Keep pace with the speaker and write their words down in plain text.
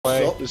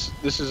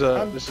What? This is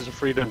a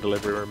freedom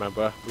delivery.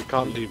 Remember, we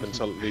can't leave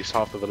until at least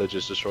half the village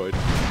is destroyed.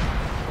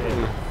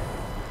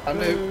 I'm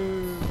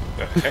new.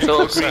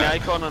 So green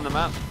icon on the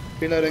map.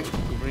 Reloading.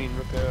 Green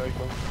repair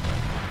icon.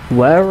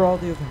 Where are all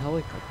the other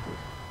helicopters?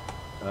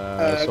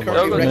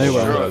 Currently wrecked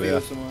nowhere. in the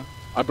field somewhere.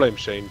 I blame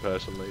Shane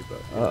personally,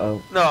 but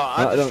Uh-oh. No, I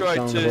That don't destroyed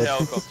sound 2 good.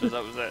 helicopters,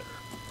 that was it.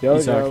 Yo,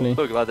 Exactly.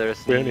 So glad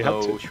there's We only had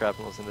no 2.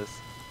 shrapnels in this.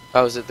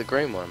 Oh, is it the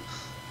green one?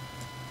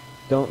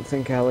 Don't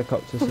think a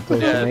helicopter's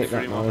supposed Yeah, to the make that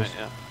green one, noise. mate,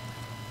 yeah.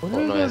 where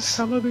the noise?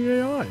 hell are the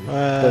AI?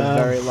 The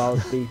very loud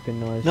beeping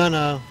noise.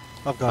 No,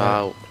 I've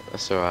got Oh,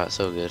 that's alright, it's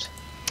all good.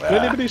 Did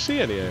anybody see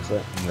any AI?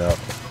 No.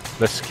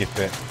 Let's skip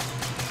it.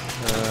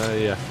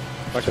 Yeah.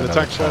 Back to the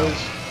Another tank, town.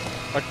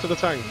 boys. Back to the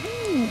tank.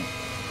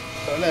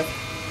 Go left.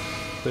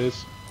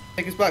 Please.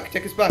 Take us back,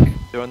 take us back.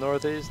 Do a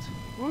northeast.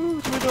 Woo,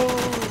 Twiddle!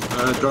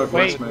 Drive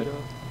west, mate.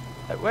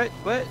 Wait.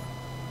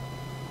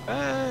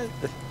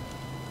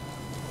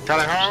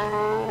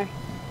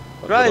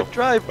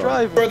 Drive!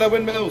 Throw their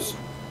windmills.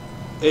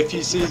 If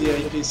you see the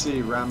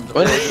APC rammed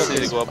Where up, the fuck see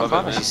is it go up I above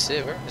can't me. actually see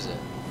it, where is it?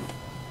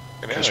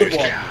 Good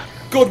one.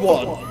 Good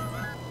one.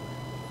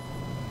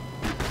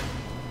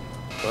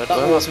 Where, That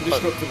where, am I was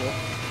supposed,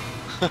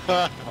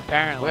 indestructible.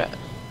 Apparently.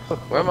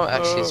 where am I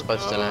actually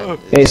supposed to land?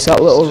 It's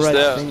that little Just red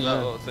there, thing that there,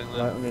 little thing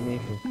there. right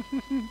underneath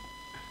you.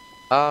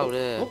 Oh,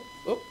 there.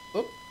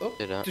 Up.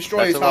 Do that.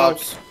 Destroy his That's a rock.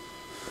 house.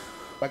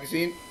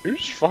 Magazine.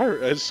 Who's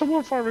firing? Is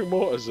someone firing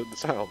mortars at the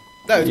town?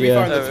 No, it's me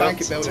Yeah. firing the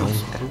tank at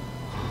buildings.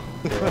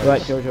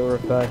 Right, Jojo,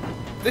 repair.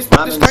 This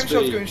Ram tank and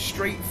shot's speed. going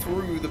straight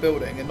through the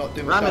building and not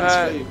doing ram damage.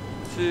 and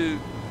speed. To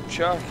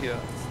Sharkia.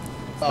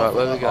 Right,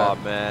 where we go? Oh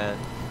man.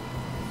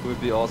 It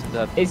would be awesome to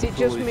have Is it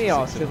just fully me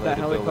or physics should that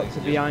simulated helicopter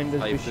buildings behind us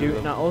and be just pipe through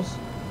shooting them. at us?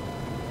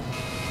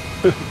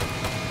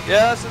 Yeah,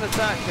 that's an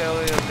attack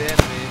earlier of the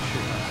enemy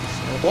shooting at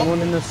us. What?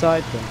 One in the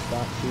side then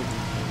start shooting.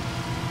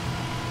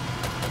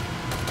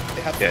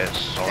 They have Yes,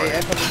 sorry. AF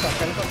on the tank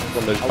helicopter. One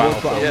of those I will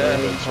put battlefield on Yeah.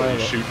 moments where you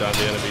pilot. shoot down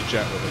the enemy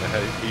jet with a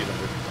healer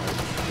with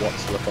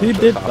what's the fuck Who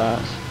that did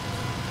happens.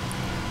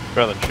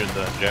 Rather than shooting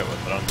that jet with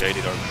an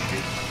ungated RPG.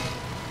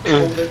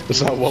 There's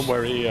that one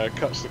where he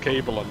cuts the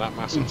cable on that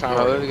massive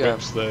tower where and we go?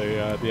 rips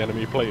the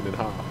enemy plane in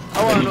half.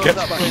 I want And to know he if gets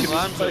that back plane in his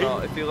lands or plane.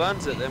 not. If he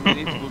lands it, then we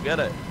need to go get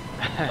it.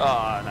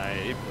 Oh, no.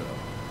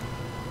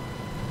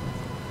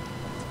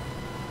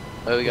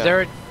 Where we Is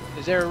go?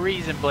 there a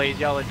reason, Blaze,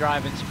 y'all are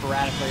driving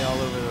sporadically all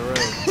over the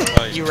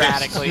road?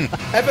 Erratically.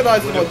 Evan and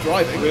I's the one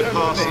driving. We're Don't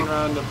look at passing me.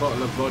 around a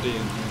bottle of body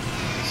in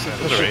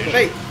here.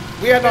 Mate,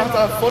 we had to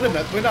have fun in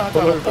that. We're not have to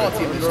have a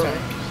party in this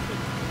tank.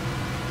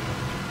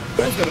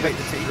 Who's going to make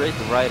the team? Straight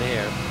right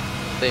here.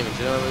 Damon, do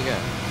you know where we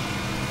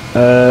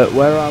go?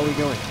 Where are we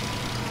going?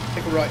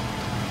 Take a right.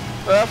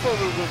 Well, I thought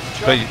we were going to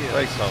Sharkia.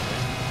 Wait, something.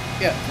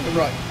 Yeah, take a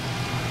right.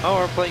 Oh,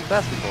 we're playing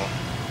basketball.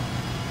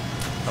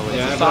 Oh, wait.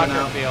 Yeah, Soccer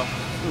now. field.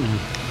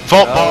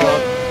 Football!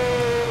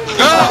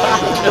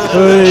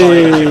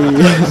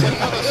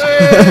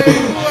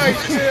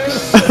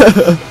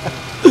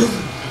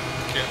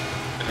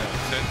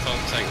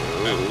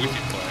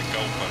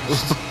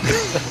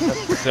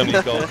 It's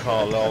only goal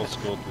Carlisle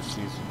scored this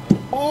season.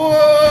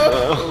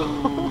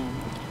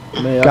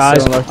 Me,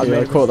 Guys, that's so I unlucky. made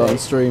I a caught that on mistake.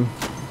 stream.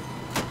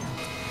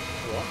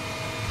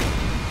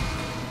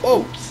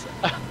 Oh,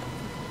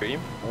 Cream?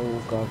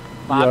 Oh god.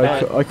 My Yeah,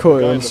 bad. I caught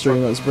it Guy in on the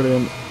stream. That's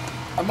brilliant.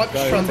 I might just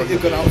Guy try in and take your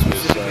front gun of out him is,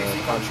 specifically so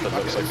you can't shoot panther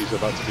back looks at like us. he's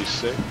about to be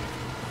sick.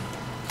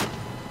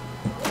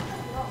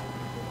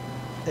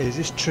 Is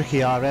this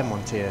Tricky RM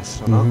on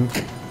TS or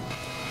not?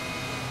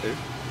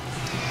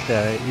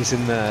 Yeah, he's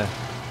in the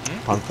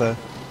Panther.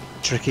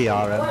 Tricky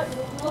RM.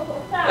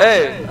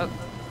 Hey!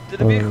 Did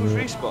the vehicles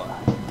respawn?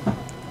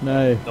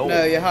 No.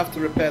 No, you have to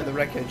repair the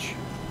wreckage.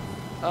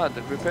 Ah,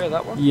 did we repair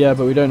that one? Yeah,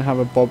 but we don't have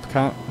a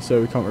Bobcat, so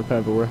we can't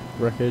repair the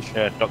wreckage.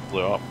 Yeah, duck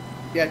blew up.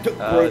 Yeah, it took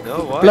broke.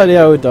 No, why? Bloody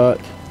hell, Duck.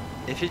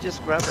 If you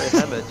just grab a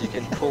helmet, you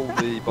can pull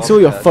the bomb. It's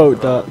all your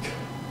fault, Duck.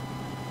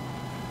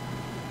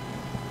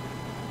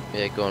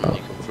 Yeah, go on,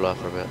 you can fly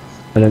for a bit.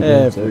 I don't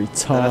think so. Every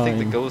And I think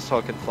the time. Ghost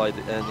Hawk can fly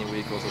the any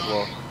vehicles as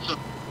well.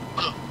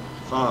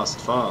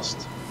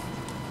 Fast.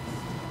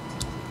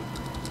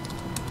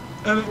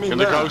 Enemy Can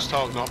the there. Ghost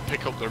Hawk not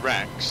pick up the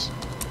wrecks?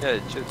 Yeah,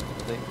 it should,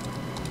 I think.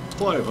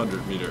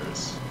 500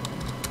 meters.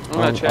 I'm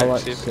gonna I check,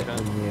 like see if it sitting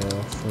can. in the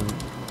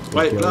front.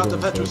 Wait, with blow out the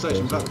the other petrol ones,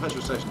 station, blow so- out the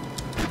petrol station.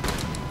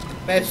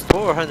 Best.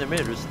 400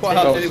 meters. Quite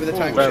hard to do with a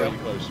tank Very shell.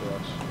 close to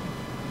us.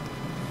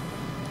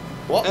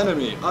 What?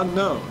 Enemy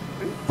unknown.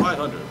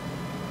 500.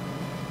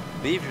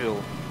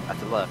 Visual at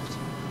the left.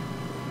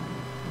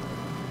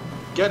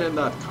 Get in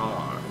that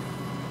car.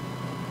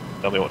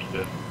 Tell me what to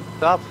do.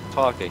 Stop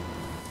talking.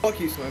 Fuck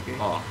you, Smokey.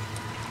 Oh.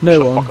 No Shut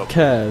the one fuck up.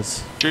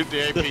 cares. Shoot the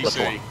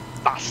APC.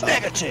 That's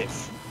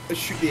negative!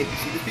 Let's shoot the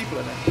APC. There's people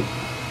in it.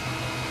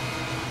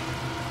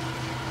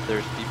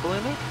 There's people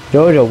in it?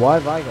 Jojo, why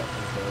have I got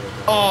control of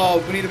it?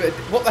 Oh, we need a bit.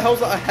 What the hell's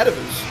that ahead of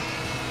us?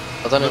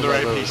 I don't know Another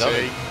where we're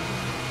going. APC.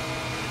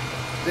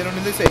 They're not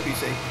in this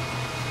APC.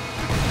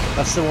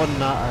 That's the one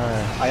that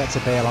I had to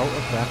bail out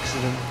of by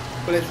accident.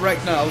 But it's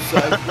wrecked now, so.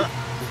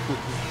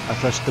 I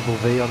pressed double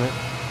V on it.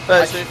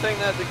 So you think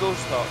that the ghost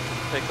stock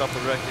can pick up the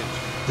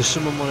wreckage? Does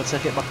someone want to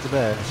take it back to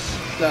base?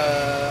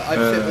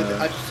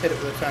 I just hit it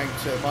with a tank,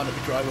 so it might not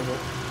be drivable.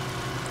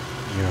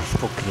 You're a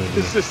fucking idiot.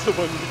 Is this the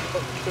one you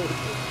got killed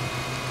with?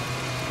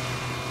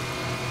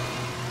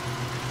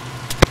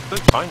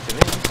 Looks fine to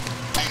me.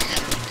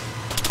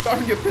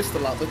 Firing your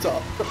pistol out the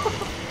top.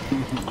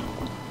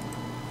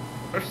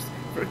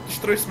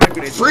 Just throw smoke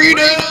grenades.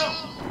 Freedom!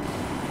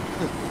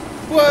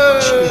 Whoa!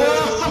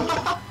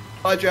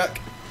 Hi, Jack.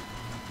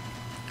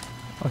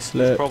 I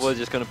slipped. Probably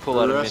just going to pull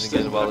out a Arresting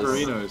minigun while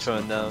Pepperino it's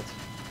turned out.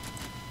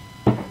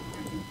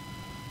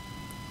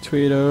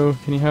 Tweedo,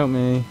 can you help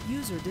me?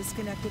 User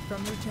disconnected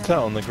from your channel. Is that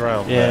on the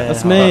ground? Yeah.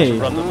 That's me.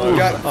 Run them over.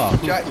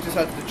 Jack just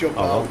had to jump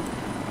out.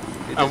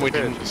 And we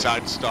didn't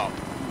decide to stop.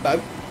 No,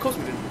 of course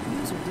we didn't.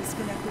 User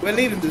disconnected. We're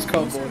leaving this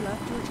convoy. User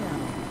left your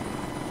channel.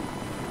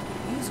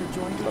 User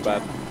joined your My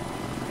bad. channel.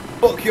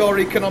 Fuck your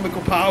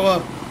economical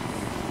power.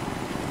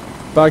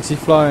 Bagsy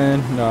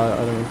flying. No, I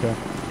don't really care.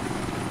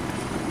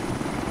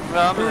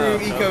 Well, True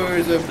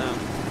ecoism.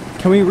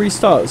 Can we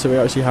restart so we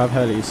actually have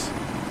helis?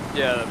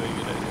 Yeah, that'd be a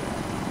good idea.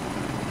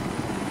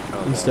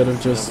 Instead of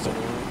just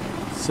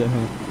sitting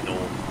here. No,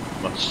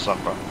 much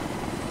suffer.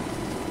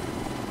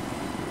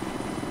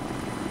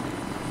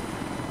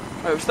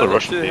 Right, we've still got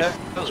Russian two beef. here.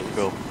 That's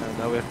cool. And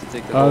now we have to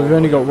take the We've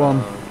only got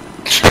one.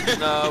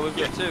 No, we've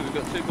got two. We've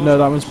got two ghost No, that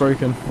stocks. one's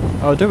broken.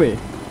 Oh, do we?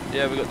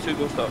 Yeah, we've got two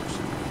ghost stocks.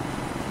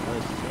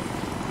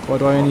 Why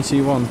do I only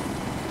see one?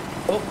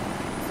 Oh,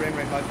 frame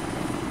rate high.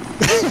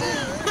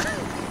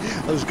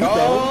 That was good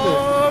there,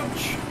 wasn't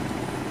Dodge! it?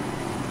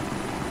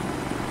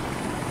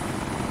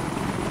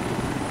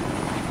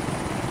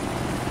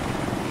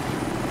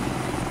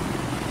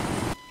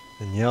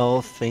 And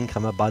you'll think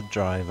I'm a bad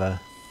driver.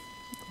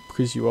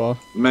 Because you are.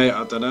 Mate,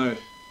 I don't know.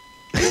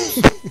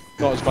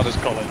 Not as bad as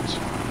Collins.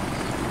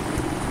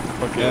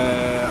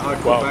 Okay. I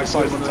got back to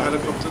one of the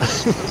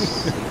helicopters.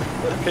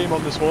 I came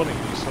on this morning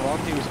and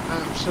he was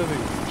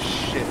absolute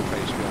shit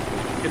faced with me.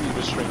 He couldn't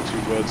even string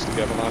two words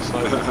together last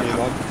night when I came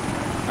on.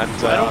 And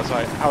I was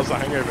like, how's the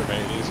hangover,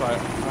 mate? And he's like,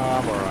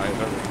 I'm alright, I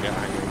don't really get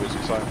hangovers.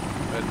 He's like,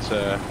 and I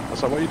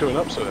was like, what are you doing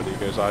up so early? He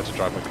goes, I had to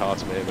drive my car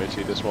to the MOT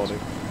this morning.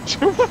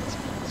 So what?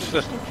 It's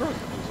just a truck.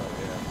 He's like,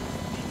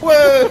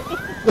 Whoa!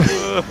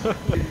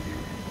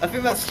 I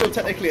think that's still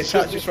technically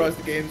attached as far as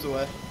the game's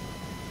aware.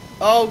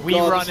 Oh We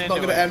god, run this is not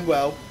into going to it. end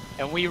well.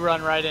 And we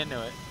run right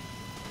into it.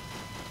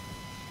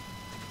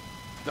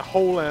 the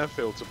whole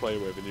airfield to play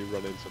with and you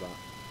run into that.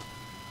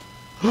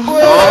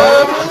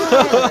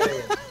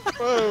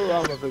 Oh,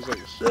 I'm a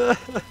physics.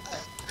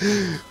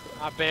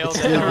 I bailed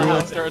and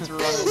everyone starts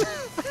running.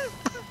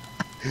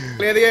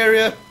 Clear the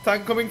area,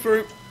 tank coming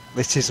through.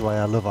 This is why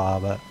I love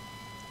Arbor.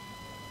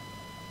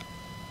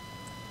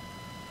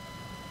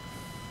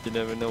 You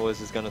never know what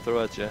it's gonna throw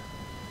at you.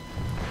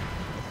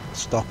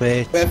 Stop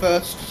it. Where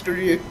first? Screw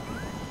you.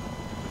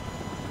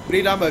 We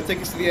need ammo,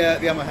 take us to the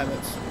ammo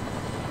helmets.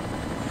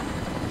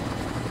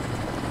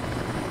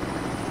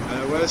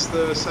 Where's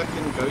the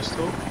second ghost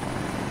hole?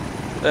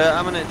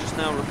 I'm in it just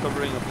now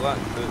recovering a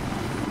Blackfoot.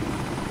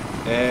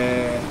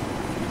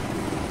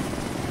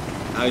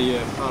 Are you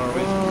far away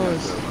from the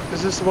airfield?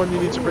 Is this the one you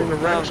need to bring the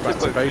rounds back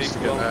to base to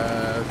get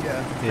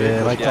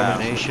Yeah, like Yeah.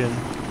 domination.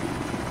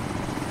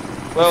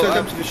 Well, so I'm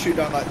tempted to shoot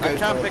down that I ghost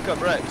can't hole. pick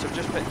up Rex, I've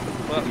just picked up the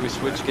Blackfoot. Do we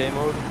switch game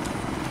mode?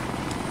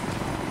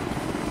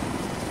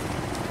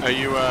 Are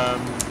you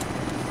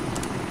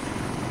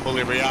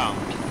fully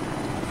rearmed?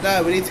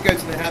 No, we need to go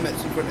to the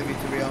hammocks in front of you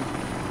to rearm.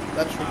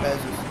 That's repairs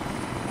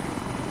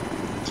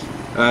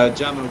us.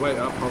 Jammer, wait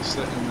up, I'll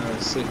sit in the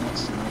seat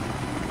next to me.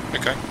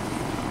 Okay.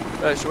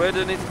 Right, so where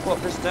do I need to plop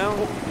this down?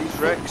 These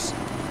Rex?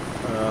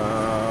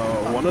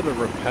 one of the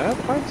repair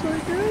points, I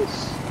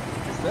guess?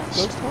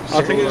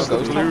 I think it's the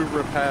blue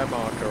repair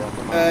marker on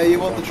the map. You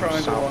want the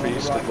triangle one on the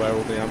southeast right. of where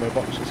all the ammo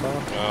boxes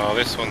are. Oh,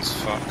 this one's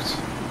fucked.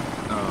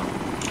 Oh.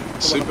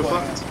 Super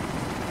fucked?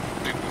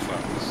 Super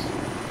fucked.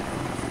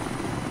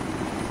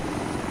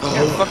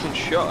 Get fucking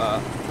shot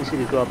at. I'm just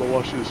gonna grab a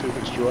washer to see if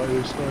it's dry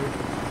this time.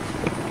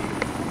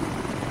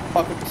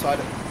 Park up beside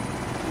it.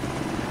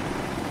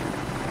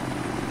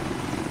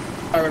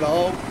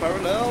 Parallel,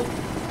 parallel.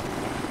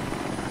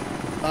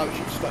 Now we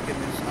should be stuck in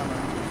this ammo.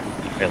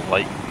 You feel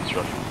like these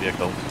Russian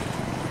vehicles.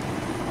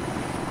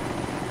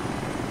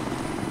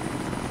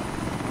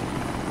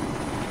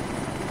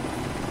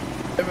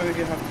 I don't know if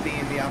you have to be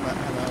in the ammo or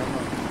not.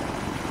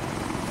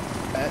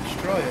 Let's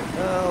try it.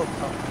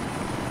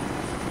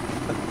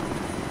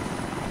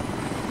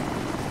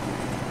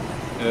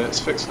 It's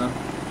fixed now.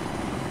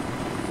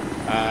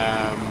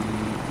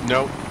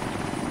 No.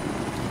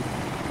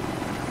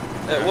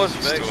 It was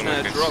It's fixed still and not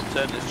it fixed. dropped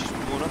and it's just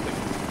blown up again.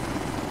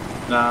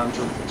 Nah, I'm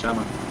jumping for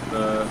Jammer.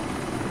 The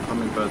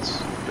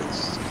hummingbird's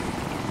fixed.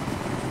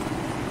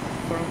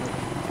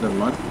 Never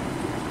mind.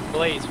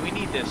 Blaze, we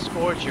need this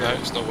Scorcher No,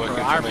 it's not working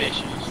for for our me.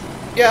 missions.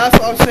 Yeah, that's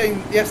what I was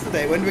saying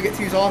yesterday. When do we get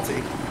to use Arty?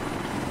 This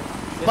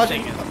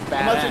Imagine, thing is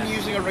imagine badass.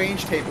 using a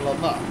range table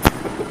on that.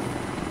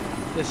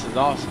 This is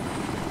awesome.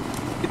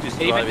 You could just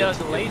It even drive does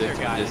into the laser and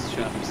guide just and shoot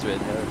stuff. them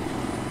straight ahead.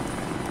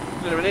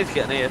 We need to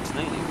get an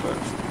AX-90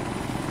 first.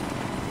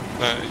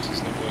 No,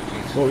 it's not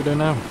working. What are we doing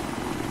now?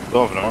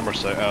 Don't have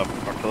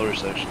an artillery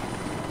section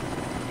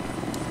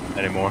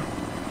anymore.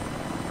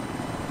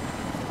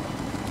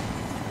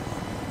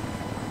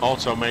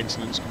 Auto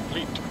maintenance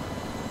complete.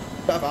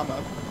 Bit of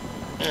ammo.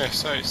 Yeah,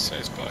 so it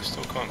says, but I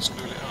still can't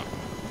spool it up.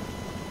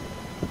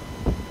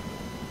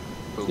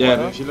 Yeah,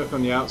 but if you look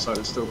on the outside,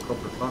 it's still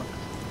proper fucked.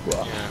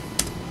 Yeah.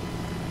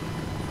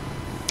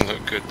 Doesn't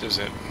look good, does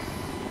it?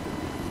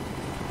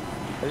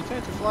 Are you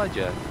trying to fly,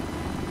 Jack?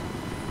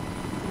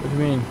 What do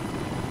you mean?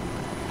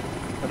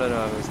 I don't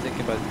know, I was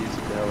thinking about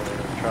using the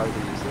elevator and trying to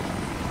use it.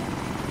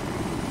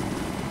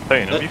 Hey,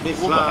 have Let you me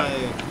flown the fly!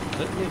 Hind?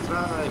 Let me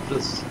fly,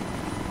 please.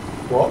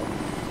 What?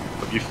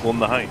 Have you flown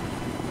the Hind?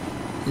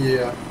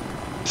 Yeah.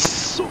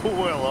 So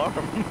well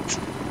armed.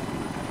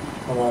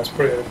 Oh, that's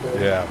pretty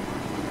okay. Yeah.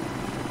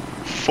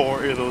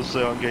 40 of those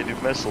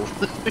ungated missiles.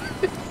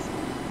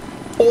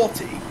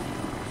 40?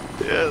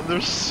 Yeah,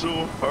 they're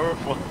so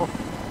powerful.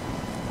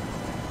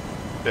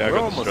 Yeah, I We're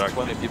got almost distracted.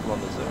 20 people on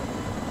the zone.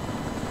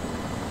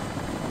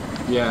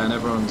 Yeah, and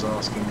everyone's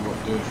asking what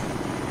to do.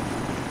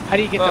 How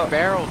do you get the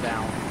barrel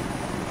down?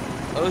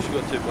 Oh, she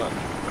got too much.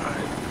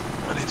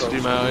 I need to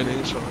do my own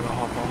thing, so I'm gonna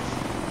hop off.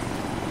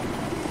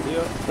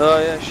 Yeah. Oh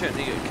yeah, shit,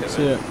 you get killed.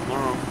 See ya.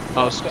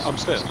 Oh, I'm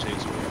still.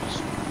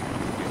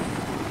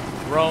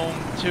 Rome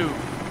 2.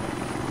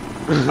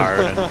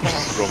 Ireland. Rome 2.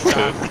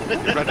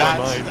 You read my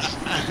mind.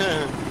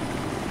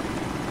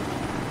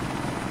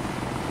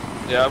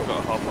 Yeah, I've got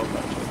a hop up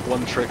actually.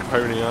 One trick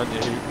pony, aren't you?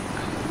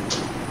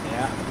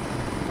 Yeah.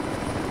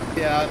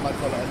 Yeah, I might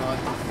call it a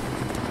night.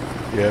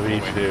 Yeah, me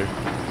too.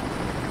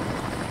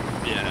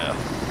 Yeah.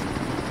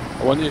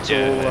 I want you to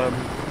Yeah.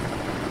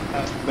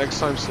 all, next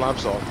time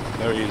Slab's on,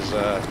 I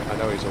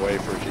know he's away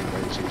for a few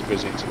days, he's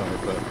busy tonight,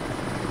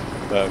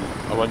 but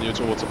I want you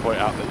to all to point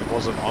out that he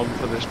wasn't on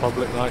for this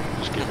public night,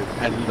 just give him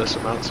endless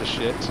amounts of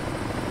shit.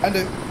 And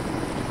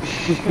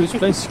He was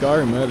playing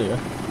Skyrim earlier.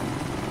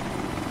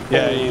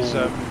 Yeah,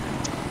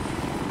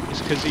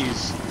 it's because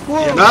he's...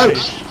 No!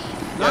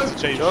 He had to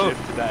change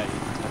shift today,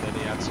 and then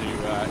he had to,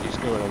 he's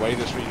going away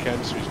this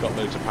weekend, so he's got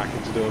loads of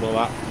packing to do and all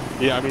that.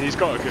 Yeah, I mean, he's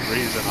got a good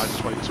reason, I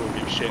just want you to all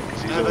give shit,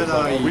 because he's always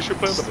like, oh, we should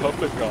play on the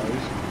public,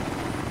 guys.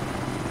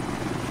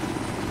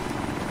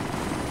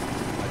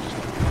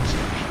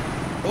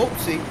 oh,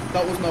 see,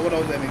 that was not what I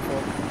was aiming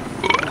for.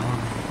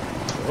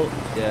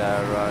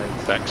 Yeah, right.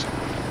 Thanks.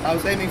 I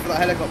was aiming for that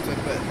helicopter,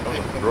 but... That was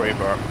a throwy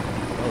bar.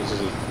 That was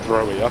a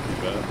throwy uppy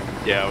bit.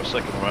 Yeah, I was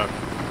thinking about it.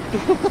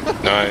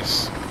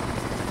 Nice.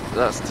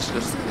 That's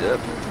disgusting. Yep.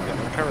 Yeah,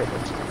 I'm pyramid.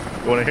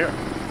 You want to hear?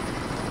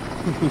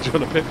 Do you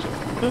want a picture?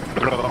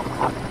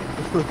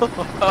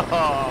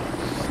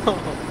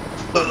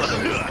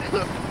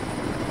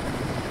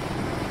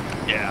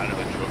 Yeah, I know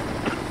that joke.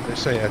 They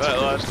say yeah, Right,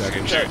 lads,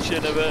 catch you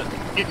in a bit.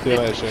 See you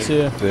later, Shane. See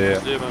ya. See ya.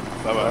 See you, man.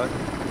 Bye-bye.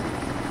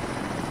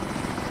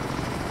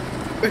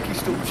 Ricky's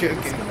still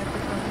joking.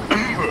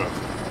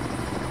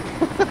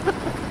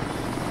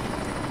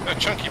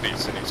 Chunky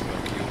bits in its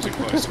milk, he was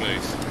quite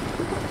smooth.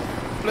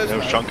 Bless It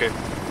was man. chunky. So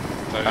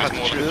I had to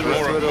it's chew through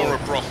more, it. more a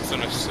broth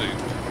than a soup.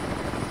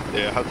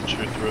 Yeah, I had to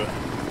chew through it.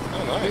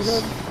 Oh, nice.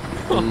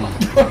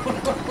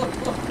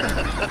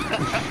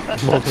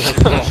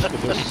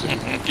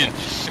 You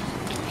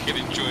can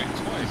enjoy it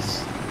twice.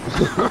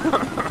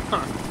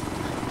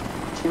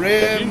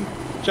 Grim.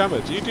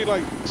 Jammer, do you do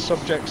like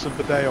subjects of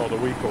the day or the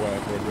week or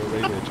whatever on your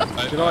radio?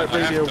 Do you know like I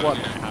have Radio done, 1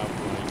 yeah. have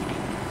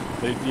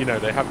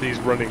like, they have these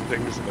running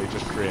things that they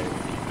just create and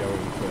keep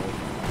going for a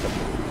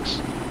couple of weeks.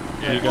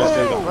 Yeah. You guys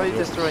do that? Why are you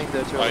destroying the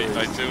I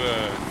terrorists? do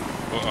a...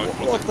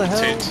 What the hell?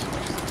 TIT,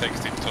 which is a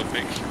texted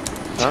topic.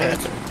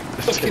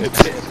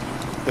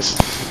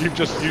 You've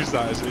just used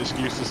that as an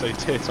excuse to say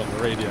tit on the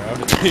radio,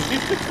 haven't you?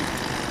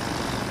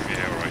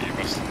 Yeah, alright, you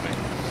must have been.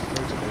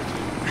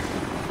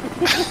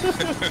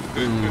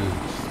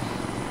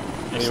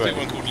 Used to do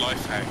one called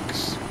Life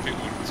Hacks.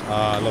 People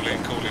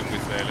would call in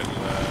with their little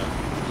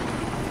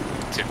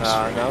tips for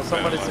now a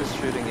somebody's better just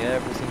shooting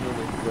every single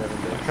week.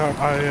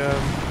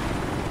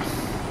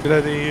 You know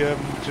do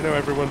you know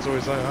everyone's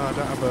always like, oh, I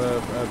don't have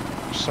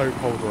a soap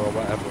holder or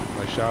whatever for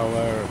my shower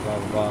and blah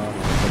blah blah.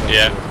 And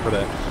Yeah. Put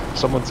it.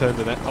 Someone turned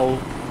an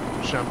old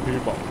shampoo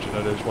bottle, do you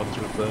know those ones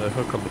with the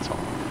hook on the top?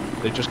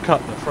 They just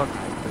cut the front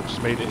out, they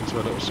just made it into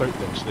a little soap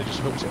dish, they just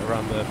hooked it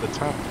around the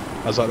tap.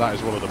 I was like, that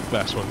is one of the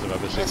best ones I've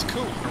ever seen. That's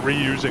cool.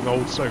 Reusing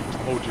old soap to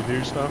hold your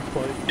new stuff,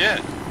 like. Yeah.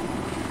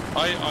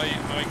 I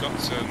got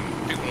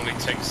people normally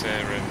text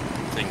their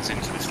things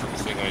into this little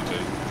thing I do,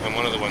 and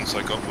one of the ones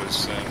I got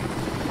was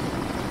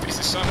it's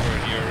the summer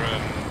and you're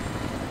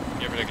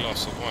having a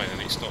glass of wine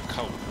and it's not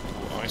cold,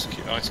 or ice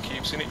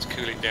cubes in it to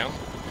cool it down.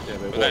 Yeah,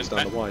 but it But waters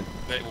down the wine.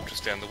 That waters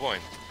down the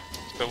wine.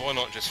 But why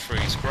not just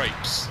freeze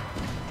grapes?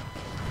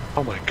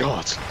 Oh my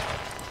god.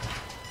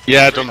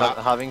 Yeah, I've done Ha-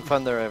 that. having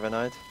fun there every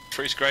night.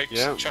 Freeze grapes,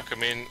 Yeah. chuck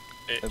them in.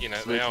 You know,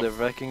 Absolutely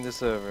wrecking the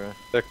server.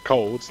 They're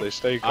cold, they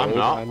stay cold, I'm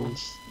not.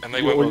 and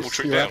they won't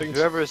water it down.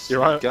 Whoever's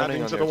You're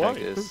gunning adding on to your the tank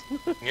wine. is.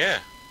 Yeah.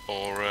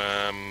 Or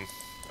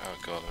Oh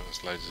god,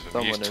 there's loads of them.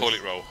 Someone Use is.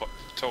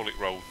 toilet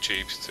roll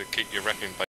tubes to keep your wrapping